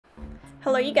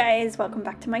Hello you guys, welcome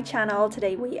back to my channel.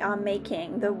 Today we are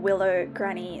making the Willow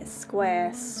Granny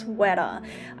Square sweater.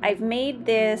 I've made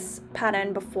this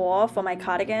pattern before for my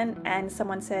cardigan and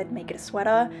someone said make it a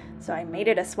sweater, so I made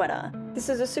it a sweater. This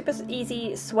is a super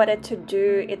easy sweater to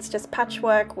do. It's just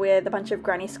patchwork with a bunch of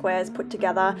granny squares put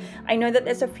together. I know that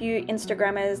there's a few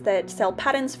Instagrammers that sell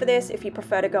patterns for this. If you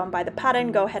prefer to go and buy the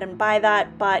pattern, go ahead and buy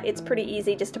that, but it's pretty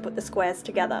easy just to put the squares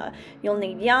together. You'll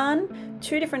need yarn,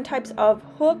 2 different types of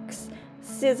hooks,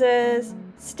 scissors,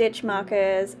 stitch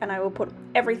markers, and I will put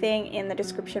everything in the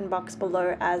description box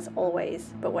below as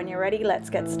always. But when you're ready,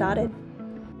 let's get started.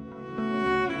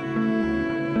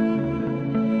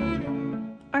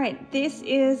 Alright, this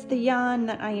is the yarn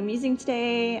that I am using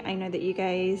today. I know that you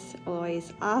guys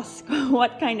always ask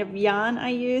what kind of yarn I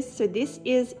use, so this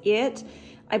is it.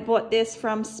 I bought this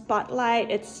from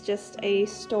Spotlight. It's just a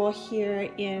store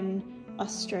here in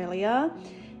Australia,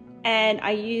 and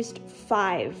I used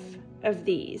 5 of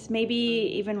these, maybe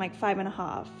even like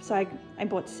 5.5, so I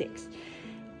bought 6.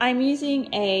 I'm using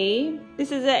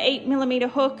this is a 8mm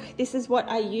hook. This is what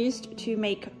I used to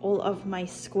make all of my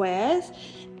squares,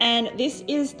 and this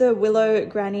is the Willow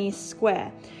Granny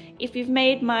Square. If you've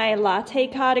made my latte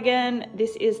cardigan,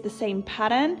 this is the same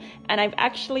pattern, and I've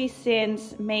actually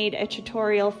since made a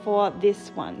tutorial for this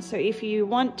one. So if you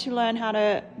want to learn how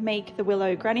to make the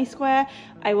Willow Granny Square,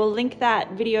 I will link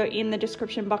that video in the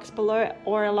description box below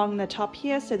or along the top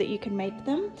here so that you can make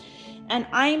them. And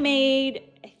I made,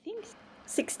 I think,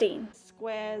 16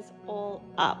 squares all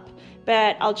up,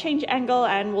 but I'll change angle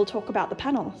and we'll talk about the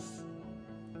panels.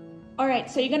 All right,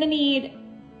 so you're gonna need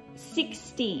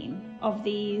 16 of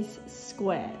these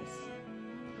squares.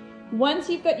 Once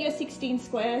you've got your 16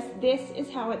 squares, this is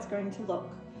how it's going to look.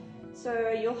 So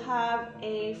you'll have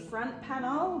a front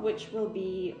panel, which will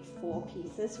be 4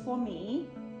 pieces for me,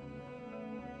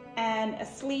 and a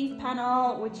sleeve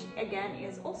panel, which again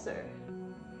is also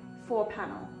 4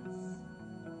 panels.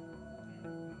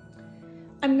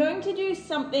 I'm going to do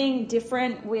something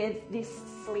different with this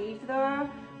sleeve though,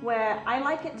 where I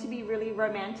like it to be really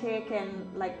romantic and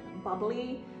like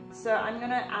bubbly. So I'm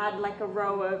gonna add like a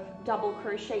row of double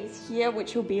crochets here,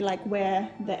 which will be like where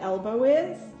the elbow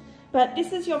is. But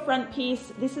this is your front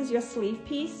piece, this is your sleeve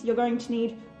piece. You're going to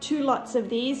need 2 lots of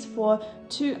these for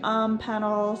 2 arm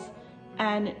panels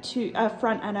and a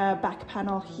front and a back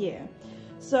panel here.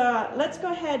 So let's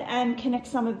go ahead and connect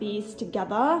some of these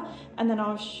together, and then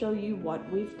I'll show you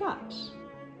what we've got.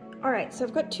 All right, so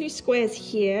I've got 2 squares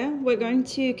here. We're going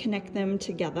to connect them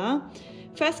together.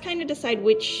 First, kind of decide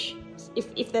which,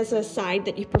 if there's a side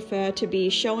that you prefer to be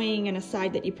showing and a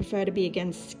side that you prefer to be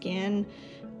against skin.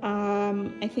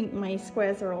 I think my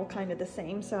squares are all kind of the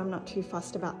same, so I'm not too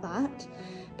fussed about that.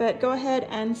 But go ahead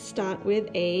and start with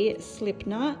a slip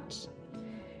knot.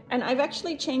 And I've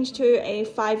actually changed to a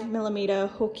 5mm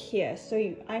hook here.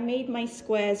 So I made my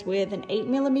squares with an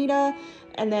 8mm,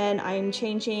 and then I'm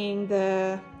changing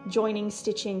the joining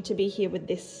stitching to be here with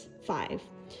this 5.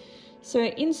 So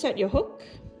insert your hook.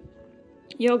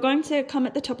 You're going to come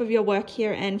at the top of your work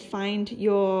here and find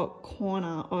your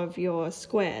corner of your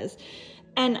squares.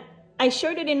 And I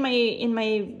showed it in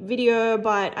my video,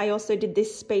 but I also did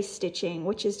this space stitching,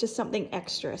 which is just something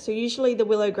extra. So usually the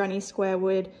Willow Granny Square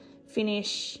would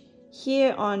finish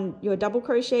here on your double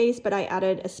crochets, but I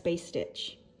added a space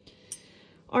stitch.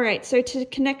 All right, so to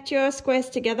connect your squares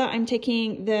together, I'm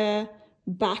taking the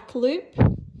back loop,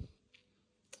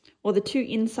 or the 2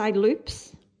 inside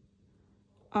loops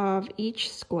of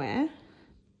each square,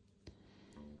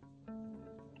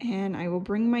 and I will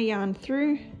bring my yarn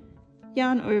through,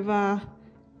 yarn over,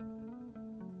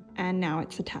 and now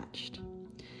it's attached.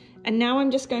 And now I'm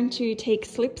just going to take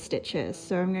slip stitches.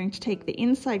 So I'm going to take the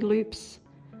inside loops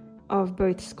of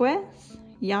both squares,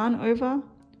 yarn over,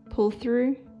 pull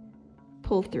through,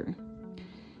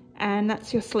 and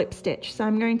that's your slip stitch. So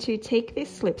I'm going to take this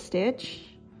slip stitch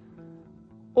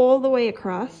all the way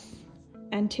across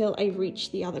until I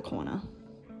reach the other corner.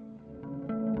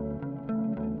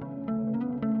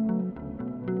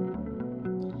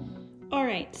 All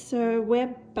right, so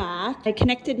we're back. I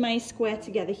connected my square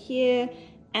together here,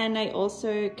 and I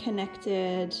also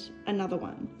connected another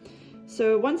one.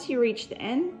 So once you reach the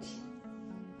end,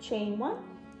 chain 1,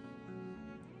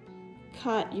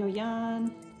 cut your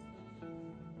yarn,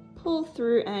 pull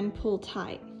through and pull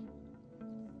tight.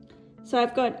 So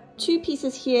I've got 2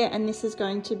 pieces here, and this is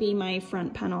going to be my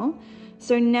front panel.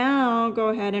 So now go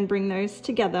ahead and bring those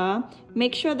together.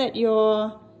 Make sure that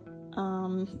your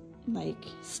like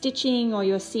stitching or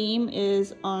your seam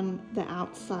is on the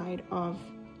outside of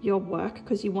your work,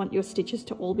 because you want your stitches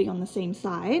to all be on the same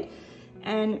side.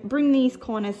 and bring these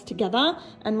corners together,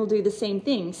 and we'll do the same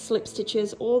thing, slip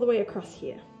stitches all the way across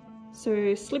here.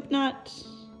 So slip knot,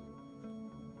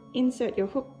 insert your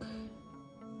hook,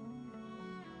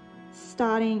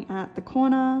 starting at the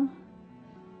corner,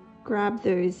 grab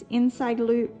those inside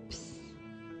loops,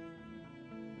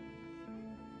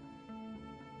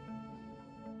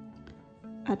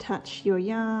 attach your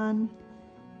yarn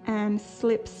and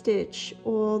slip stitch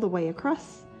all the way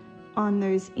across on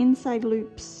those inside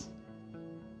loops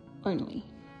only.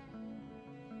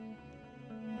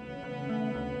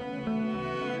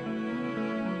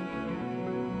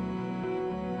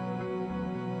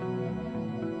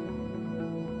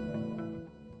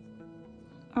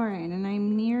 All right, and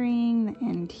I'm nearing the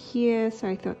end here, so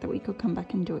I thought that we could come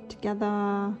back and do it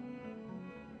together.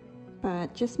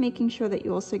 But just making sure that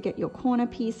you also get your corner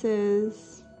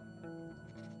pieces.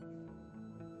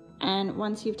 And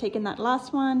once you've taken that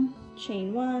last one,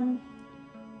 chain one,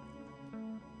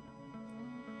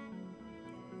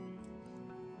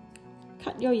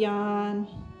 cut your yarn,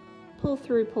 pull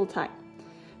through, pull tight.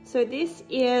 So this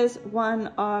is one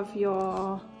of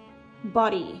your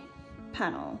body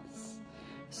panels.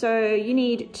 So you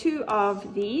need 2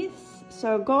 of these.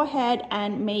 So go ahead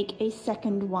and make a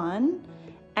second one,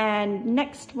 and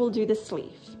next we'll do the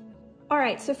sleeve. All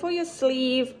right, so for your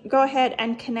sleeve, go ahead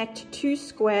and connect 2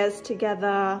 squares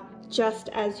together just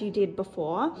as you did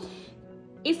before.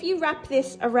 If you wrap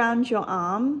this around your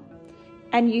arm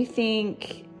and you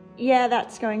think, yeah,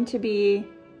 that's going to be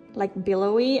like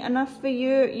billowy enough for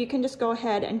you, you can just go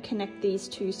ahead and connect these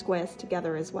 2 squares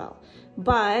together as well.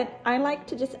 But I like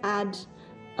to just add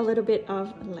a little bit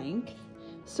of length.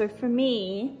 So for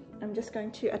me, I'm just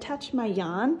going to attach my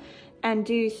yarn and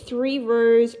do 3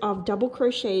 rows of double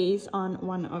crochets on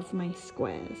one of my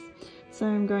squares. So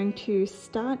I'm going to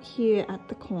start here at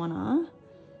the corner,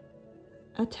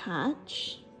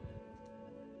 attach,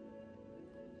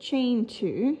 chain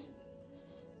 2,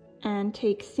 and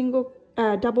take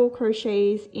double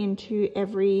crochets into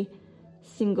every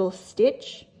single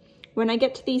stitch. When I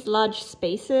get to these large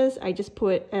spaces, I just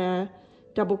put a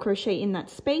double crochet in that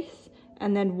space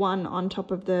and then 1 on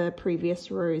top of the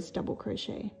previous row's double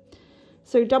crochet.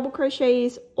 So double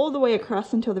crochets all the way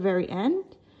across until the very end,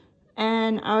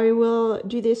 and I will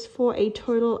do this for a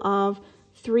total of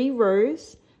 3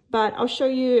 rows, but I'll show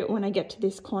you when I get to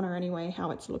this corner anyway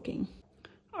how it's looking.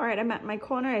 All right, I'm at my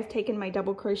corner. I've taken my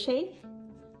double crochet,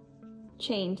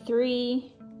 chain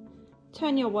 3,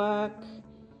 turn your work,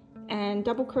 and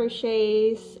double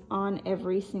crochets on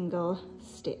every single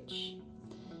stitch.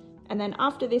 And then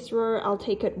after this row, I'll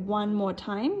take it 1 more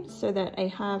time so that I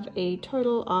have a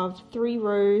total of 3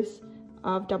 rows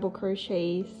of double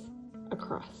crochets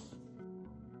across.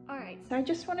 All right, so I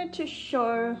just wanted to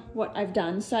show what I've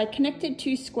done. So I connected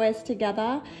 2 squares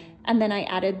together, and then I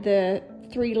added the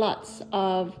 3 lots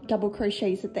of double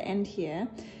crochets at the end here.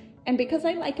 And because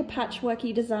I like a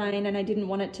patchworky design and I didn't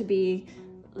want it to be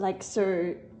like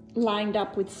so lined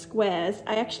up with squares,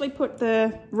 I actually put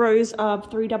the rows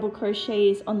of 3 double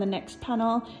crochets on the next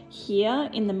panel here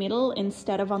in the middle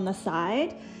instead of on the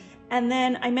side. And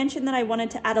then I mentioned that I wanted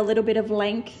to add a little bit of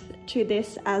length to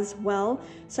this as well,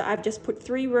 so I've just put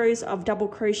 3 rows of double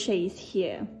crochets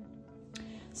here.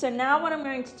 So now what I'm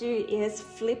going to do is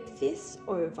flip this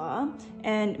over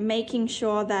and making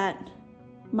sure that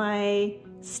my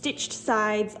stitched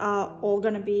sides are all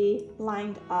going to be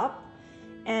lined up.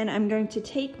 And I'm going to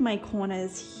take my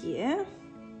corners here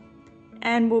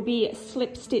and we'll be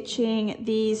slip stitching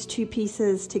these 2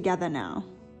 pieces together now.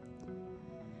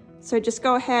 So just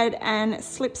go ahead and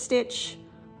slip stitch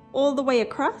all the way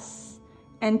across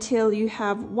until you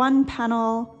have 1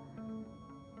 panel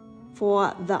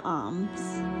for the arms.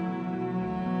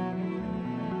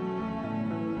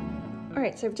 All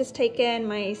right, so I've just taken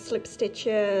my slip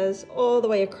stitches all the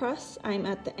way across. I'm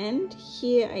at the end.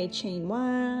 Here I chain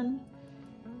 1,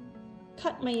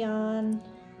 cut my yarn,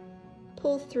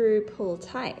 pull through, pull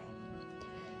tight.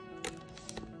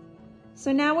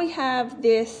 So now we have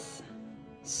this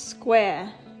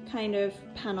square kind of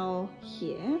panel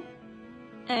here.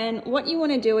 And what you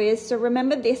want to do is, so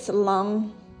remember this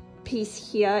long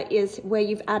piece here is where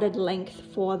you've added length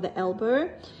for the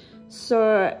elbow.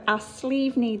 So our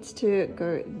sleeve needs to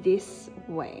go this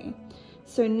way.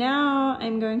 So now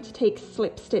I'm going to take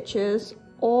slip stitches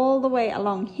all the way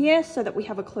along here so that we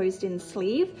have a closed in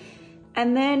sleeve.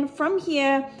 And then from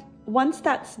here, once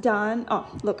that's done, oh,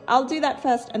 look, I'll do that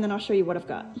first and then I'll show you what I've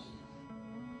got.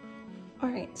 All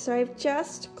right, so I've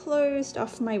just closed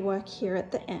off my work here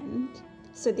at the end.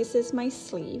 So this is my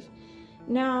sleeve.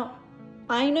 Now,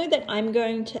 I know that I'm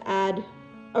going to add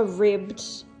a ribbed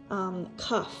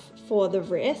cuff for the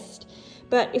wrist,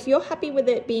 But if you're happy with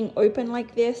it being open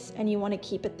like this and you want to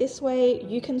keep it this way,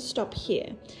 you can stop here.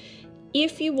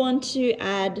 If you want to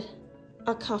add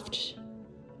a cuffed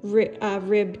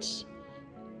ribbed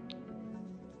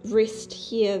wrist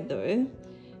here though,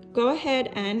 go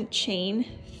ahead and chain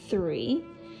 3,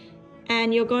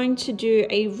 and you're going to do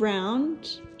a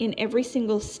round in every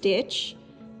single stitch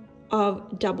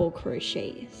of double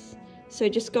crochets. So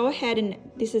just go ahead, and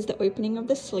this is the opening of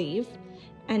the sleeve,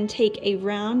 and take a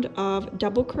round of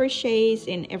double crochets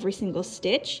in every single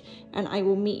stitch, and I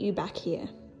will meet you back here.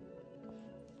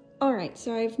 Alright,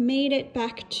 so I've made it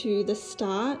back to the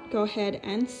start. Go ahead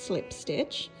and slip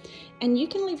stitch. And you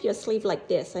can leave your sleeve like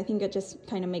this. I think it just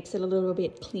kind of makes it a little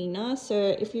bit cleaner.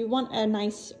 So if you want a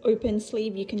nice open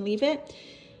sleeve, you can leave it.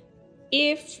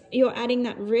 If you're adding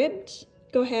that ribbed,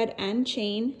 go ahead and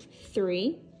chain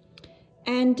 3.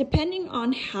 And depending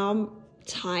on how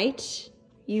tight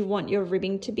you want your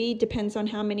ribbing to be, depends on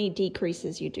how many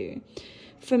decreases you do.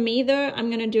 For me though, I'm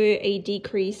going to do a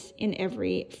decrease in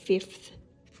every 5th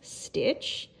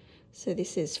stitch. So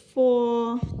this is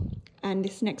 4, and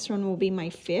this next one will be my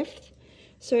 5th.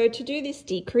 So to do this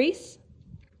decrease,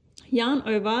 yarn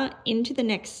over into the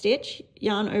next stitch,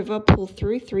 yarn over, pull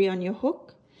through 3 on your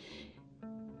hook,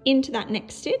 into that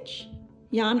next stitch,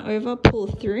 yarn over, pull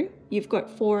through, you've got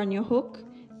 4 on your hook,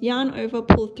 yarn over,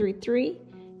 pull through 3,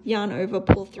 yarn over,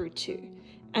 pull through 2,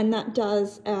 and that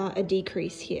does a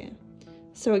decrease here.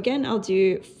 So again, I'll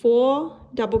do 4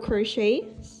 double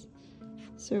crochets.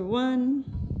 So 1,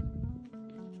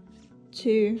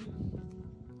 2,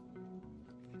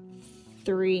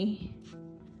 3,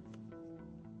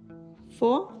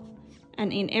 4,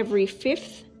 and in every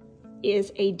 5th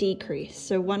is a decrease.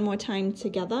 So one more time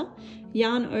together,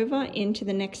 yarn over into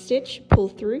the next stitch, pull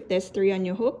through, there's 3 on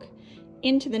your hook,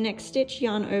 into the next stitch,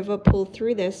 yarn over, pull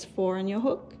through, there's 4 on your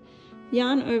hook,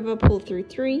 yarn over, pull through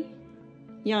 3,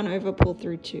 yarn over, pull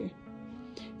through 2.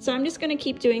 So I'm just going to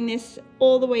keep doing this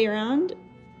all the way around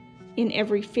in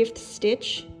every 5th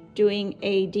stitch, doing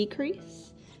a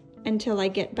decrease until I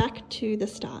get back to the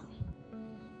start.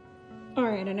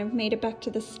 Alright, and I've made it back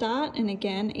to the start, and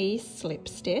again a slip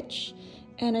stitch.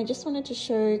 And I just wanted to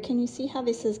show, can you see how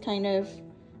this is kind of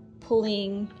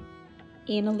pulling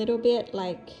in a little bit,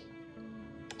 like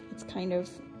it's kind of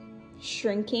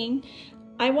shrinking?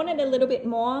 I wanted a little bit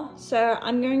more, so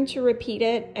I'm going to repeat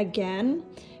it again,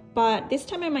 but this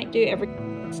time I might do every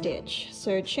stitch.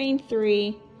 So chain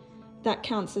 3, that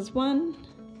counts as 1,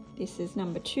 this is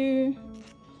number 2,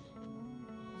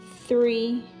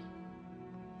 3,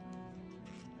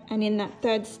 and in that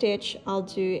 3rd stitch I'll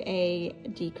do a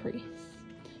decrease.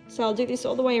 So I'll do this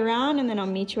all the way around, and then I'll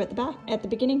meet you at the back, at the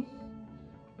beginning.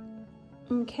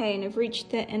 Okay, and I've reached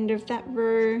the end of that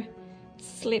row,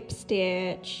 slip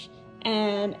stitch,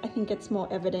 and I think it's more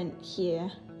evident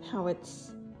here how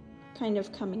it's kind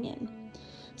of coming in.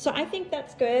 So I think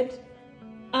that's good.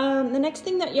 The next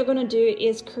thing that you're going to do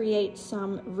is create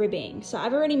some ribbing. So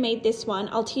I've already made this one.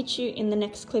 I'll teach you in the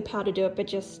next clip how to do it, but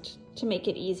just to make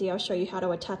it easy, I'll show you how to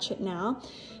attach it now.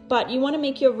 But you want to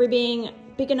make your ribbing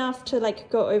big enough to like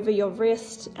go over your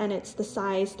wrist, and it's the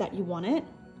size that you want it.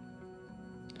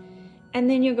 And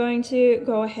then you're going to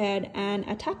go ahead and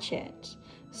attach it.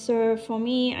 So for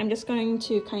me, I'm just going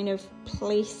to kind of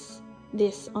place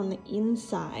this on the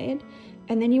inside,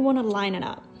 and then you want to line it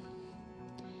up.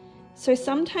 So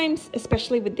sometimes,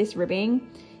 especially with this ribbing,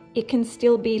 it can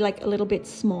still be like a little bit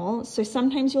small. So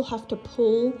sometimes you'll have to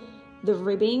pull the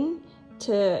ribbing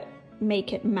to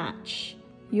make it match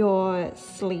your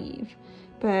sleeve.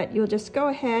 But you'll just go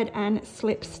ahead and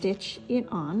slip stitch it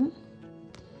on.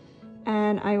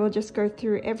 And I will just go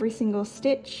through every single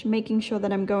stitch, making sure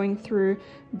that I'm going through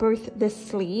both the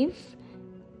sleeve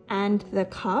and the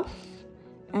cuff,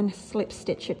 and slip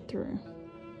stitch it through.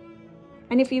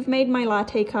 And if you've made my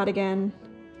latte cardigan,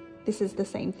 this is the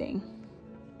same thing.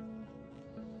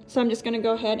 So I'm just going to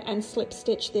go ahead and slip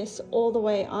stitch this all the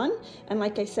way on. And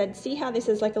like I said, see how this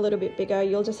is like a little bit bigger?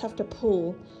 You'll just have to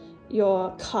pull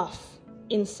your cuff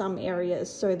in some areas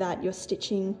so that your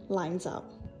stitching lines up.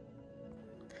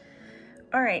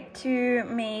 All right, to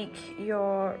make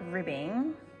your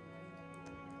ribbing,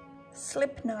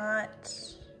 slip knot,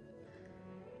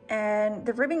 and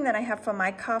the ribbing that I have for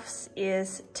my cuffs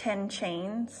is 10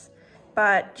 chains,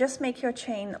 but just make your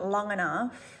chain long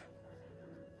enough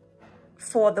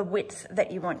for the width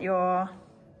that you want your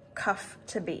cuff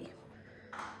to be.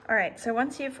 All right, so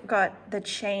once you've got the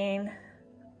chain,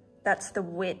 that's the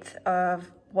width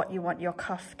of what you want your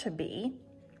cuff to be,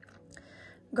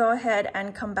 go ahead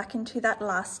and come back into that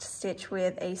last stitch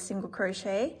with a single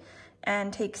crochet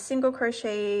and take single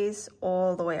crochets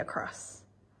all the way across.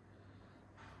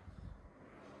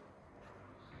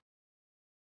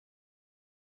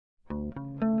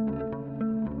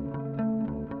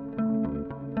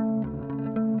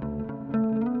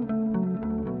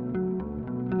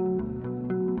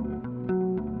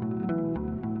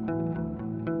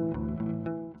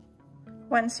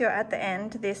 Once you're at the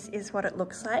end, this is what it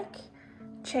looks like.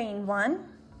 Chain 1,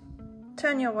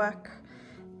 turn your work,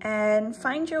 and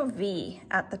find your V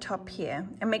at the top here.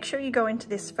 And make sure you go into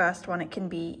this first one, it can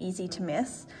be easy to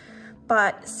miss.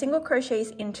 But single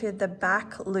crochets into the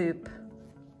back loop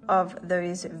of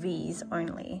those V's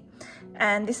only.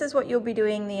 And this is what you'll be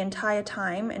doing the entire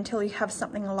time until you have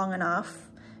something long enough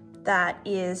that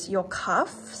is your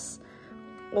cuffs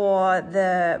or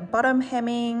the bottom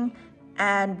hemming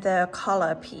and the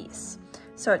collar piece.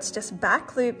 So it's just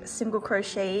back loop single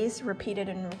crochets repeated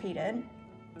and repeated.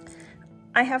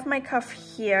 I have my cuff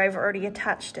here, I've already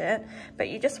attached it, but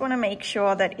you just want to make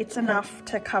sure that it's enough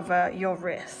to cover your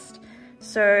wrist.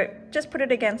 So just put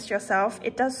it against yourself.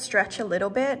 It does stretch a little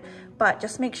bit, but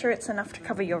just make sure it's enough to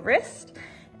cover your wrist.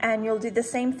 And you'll do the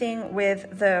same thing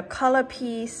with the collar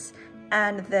piece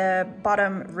and the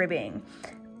bottom ribbing.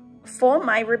 For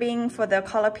my ribbing for the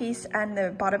collar piece and the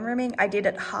bottom ribbing, I did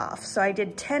it half. So I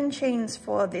did 10 chains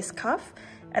for this cuff,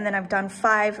 and then I've done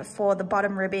 5 for the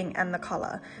bottom ribbing and the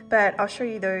collar. But I'll show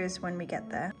you those when we get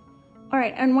there. All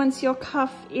right, and once your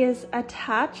cuff is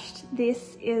attached,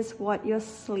 this is what your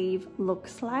sleeve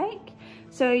looks like.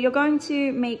 So you're going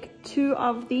to make 2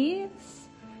 of these,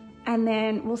 and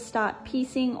then we'll start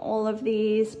piecing all of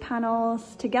these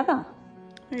panels together.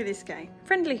 Look at this guy,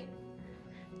 friendly,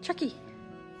 Chucky.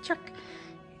 Chuck,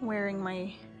 wearing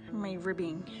my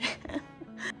ribbing.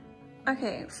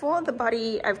 Okay, for the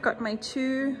body, I've got my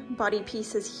 2 body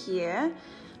pieces here.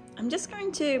 I'm just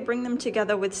going to bring them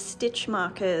together with stitch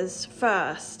markers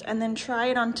first and then try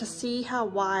it on to see how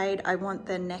wide I want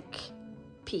the neck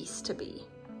piece to be.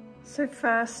 So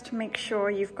first, make sure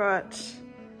you've got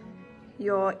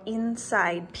your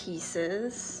inside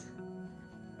pieces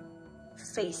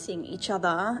facing each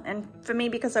other. And for me,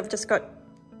 because I've just got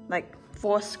like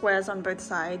 4 squares on both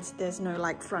sides, there's no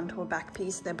like front or back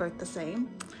piece, they're both the same.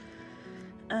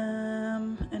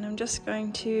 And I'm just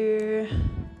going to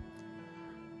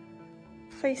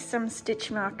place some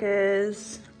stitch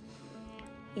markers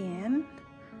in,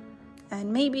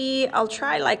 and maybe I'll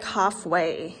try like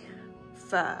halfway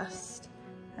first,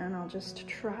 and I'll just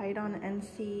try it on and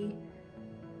see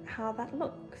how that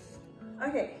looks.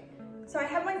 Okay, so I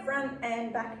have my front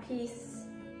and back piece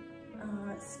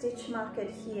stitch marked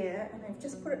here, and I've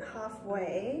just put it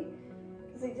halfway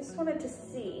because I just wanted to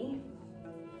see.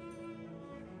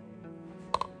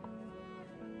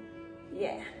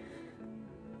 Yeah.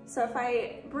 So if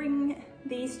I bring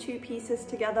these 2 pieces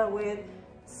together with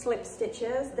slip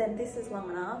stitches, then this is long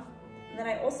enough. And then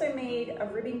I also made a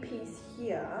ribbing piece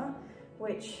here,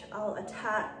 which I'll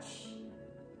attach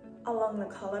along the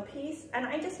collar piece. And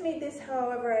I just made this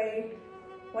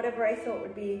whatever I thought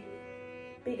would be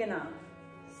big enough.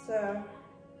 So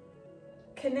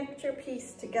connect your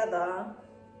piece together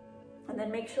and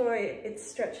then make sure it's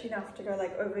stretched enough to go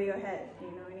like over your head, you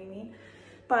know what I mean?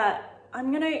 But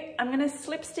I'm gonna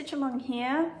slip stitch along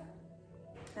here,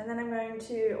 and then I'm going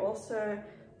to also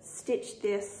stitch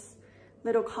this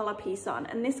little collar piece on.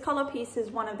 And this collar piece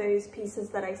is one of those pieces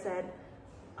that I said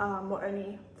were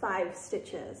only 5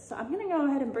 stitches. So I'm gonna go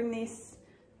ahead and bring this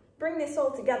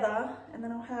all together, and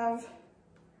then I'll have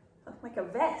like a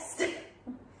vest.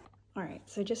 All right,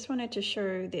 so just wanted to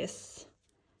show this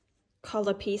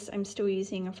collar piece. I'm still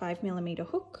using a 5mm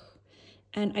hook,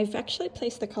 and I've actually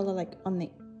placed the collar like on the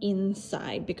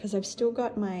inside because I've still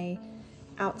got my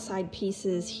outside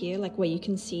pieces here, like where you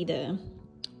can see the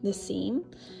seam.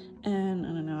 And I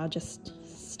don't know, I'll just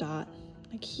start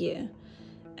like here,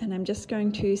 and I'm just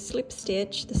going to slip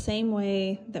stitch the same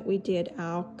way that we did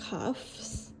our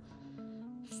cuffs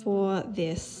for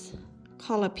this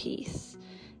collar piece.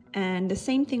 And the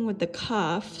same thing with the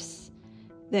cuffs,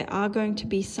 there are going to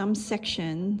be some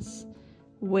sections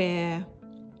where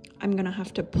I'm gonna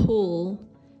have to pull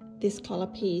this collar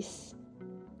piece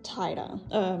tighter,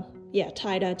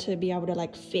 tighter to be able to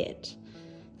like fit.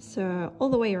 So all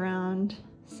the way around,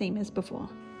 same as before.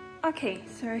 Okay,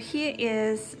 so here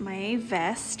is my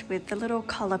vest with the little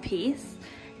collar piece.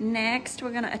 Next,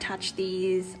 we're gonna attach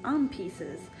these arm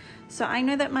pieces. So I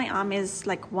know that my arm is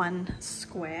like 1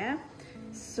 square.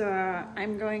 So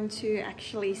I'm going to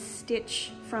actually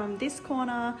stitch from this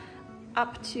corner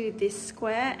up to this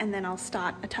square, and then I'll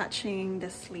start attaching the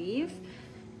sleeve.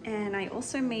 And I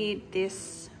also made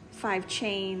this 5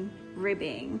 chain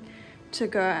ribbing to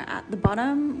go at the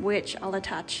bottom, which I'll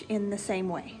attach in the same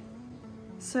way.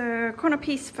 So corner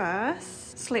piece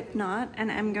first, slip knot, and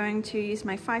I'm going to use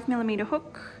my 5mm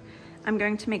hook I'm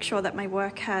going to make sure that my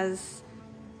work has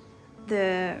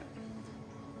the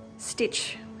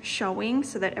stitch showing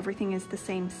so that everything is the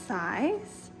same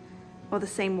size or the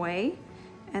same way,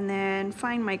 and then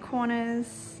find my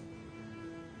corners,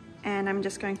 and I'm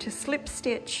just going to slip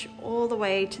stitch all the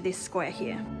way to this square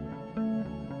here.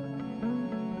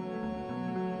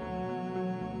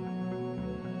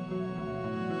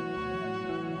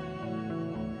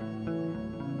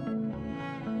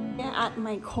 At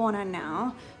my corner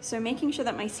now, so making sure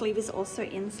that my sleeve is also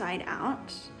inside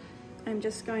out, I'm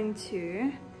just going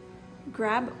to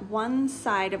grab one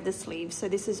side of the sleeve, so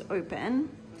this is open,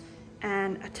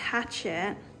 and attach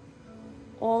it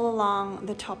all along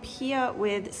the top here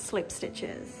with slip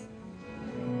stitches.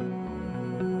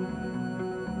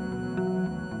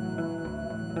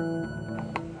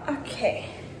 Okay,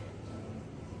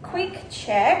 quick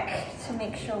check to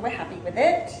make sure we're happy with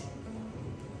it.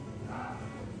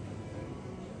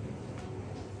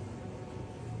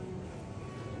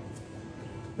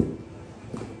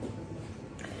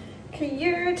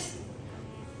 Cute.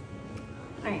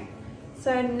 Alright,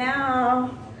 so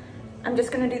now I'm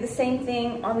just going to do the same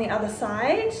thing on the other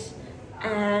side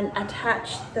and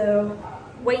attach the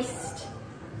waist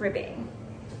ribbing.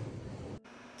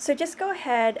 So just go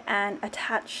ahead and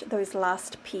attach those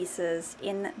last pieces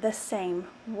in the same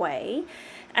way.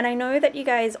 And I know that you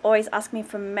guys always ask me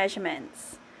for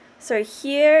measurements. So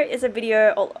here is a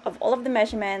video of all of the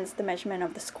measurements, the measurement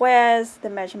of the squares, the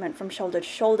measurement from shoulder to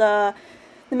shoulder,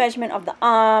 the measurement of the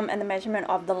arm, and the measurement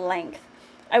of the length.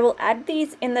 I will add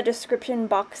these in the description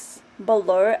box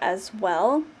below as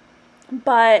well.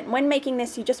 But when making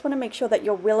this, you just want to make sure that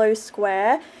your willow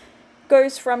square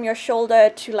goes from your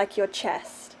shoulder to like your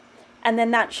chest. And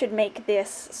then that should make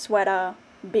this sweater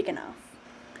big enough.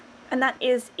 And that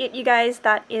is it, you guys.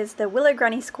 That is the Willow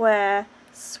Granny Square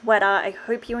sweater. I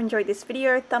hope you enjoyed this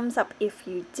video. Thumbs up if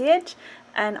you did.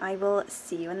 And I will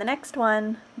see you in the next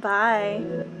one.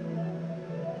 Bye.